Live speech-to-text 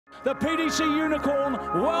the PDC Unicorn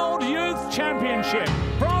World Youth Championship.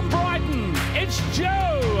 From Brighton, it's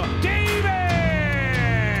Joe Davis.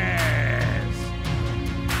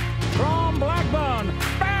 From Blackburn,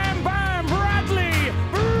 Bam Bam Bradley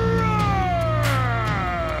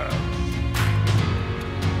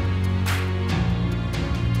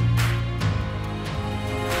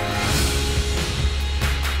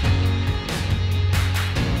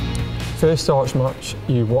First Arch match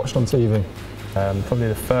you watched on TV? Probably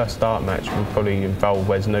the first dart match would probably involve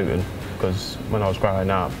Wes Newton, because when I was growing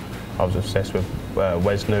up I was obsessed with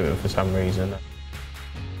Wes Newton for some reason.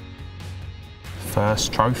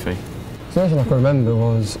 First trophy? The first thing I can remember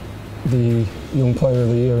was the Young Player of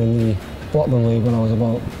the Year in the Blackburn League when I was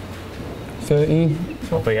about 13.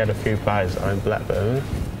 But we had a few players that owned Blackburn.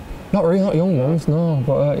 Not really, not young ones, no,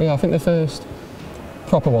 but yeah, I think the first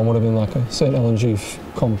proper one would have been like a St Helens Youth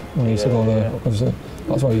comp when I used to go there. Obviously,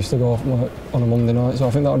 that's where I used to go on a Monday night, so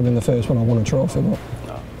I think that would have been the first one I won a trophy. But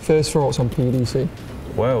first thoughts on PDC?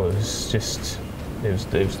 Well, it was just, it was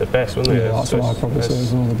the best, wasn't it? Yeah, that's what I'd probably say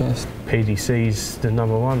is one of the best. PDC's the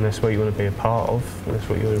 #1, that's what you want to be a part of, that's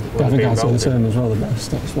what you want to be involved in. I think I'd say the same as well, the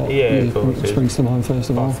best, that's what springs to mind first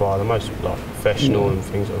of all. By far, the most professional and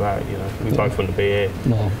things like that, you know. We both want to be here.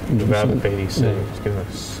 Without the PDC, it's given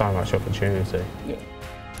us so much opportunity.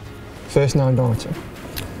 First 9 darter?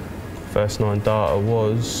 First 9 darter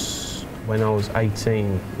was when I was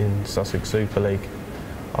 18 in Sussex Super League.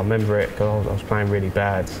 I remember it because I was playing really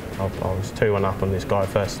bad. I was 2-1 up on this guy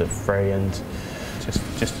first at 3, and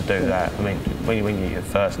just to do that, I mean, when you get your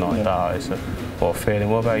first 9 darter, it's what a feeling.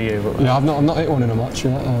 What about you? Yeah, I've not hit one in a match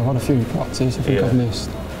yet. I've had a few in practice. I think I've missed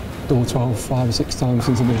double 12 5 or 6 times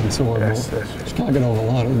since I've been in tour. Just can't get over the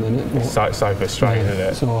line at the minute. It's so frustrating, isn't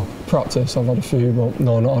it? So practice, I've had a few, but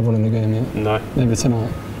no, not had one in the game yet. No. Maybe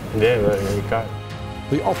tonight. Yeah, there you go.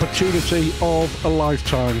 The opportunity of a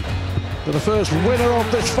lifetime. But the first winner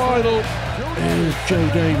of this final is Joe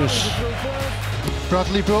Davis.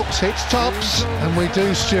 Bradley Brooks hits tops, and we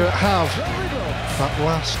do, Stuart, have that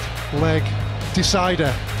last leg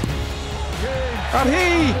decider. And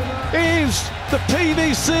he is the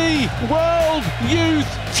PDC World Youth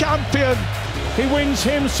Champion. He wins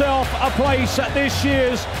himself a place at this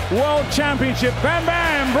year's World Championship. Bam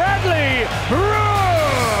Bam Bradley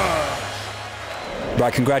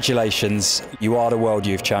Right, congratulations. You are the World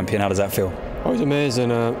Youth Champion. How does that feel? It was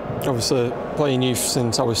amazing. Obviously, playing youth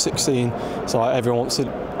since I was 16, so everyone wants to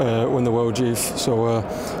win the World Youth. So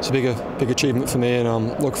it's a big achievement for me, and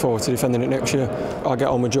I'm looking forward to defending it next year. I get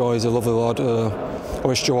on with Joe. He's a lovely lad. I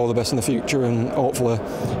wish Joe all the best in the future, and hopefully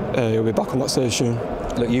he'll be back on that stage soon.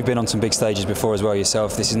 Look, you've been on some big stages before as well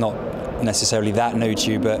yourself. This is not necessarily that new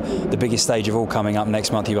to you, but the biggest stage of all coming up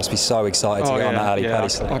next month. You must be so excited to get on that Ali Paddy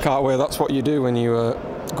stage. I can't wait. That's what you do when you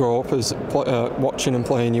grow up, is watching and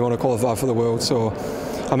playing. You want to qualify for the world, so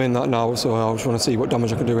I'm in that now. So I just want to see what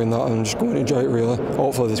damage I can do in that, and just go and enjoy it really.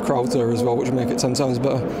 Hopefully there's crowds there as well, which will make it 10 times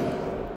better.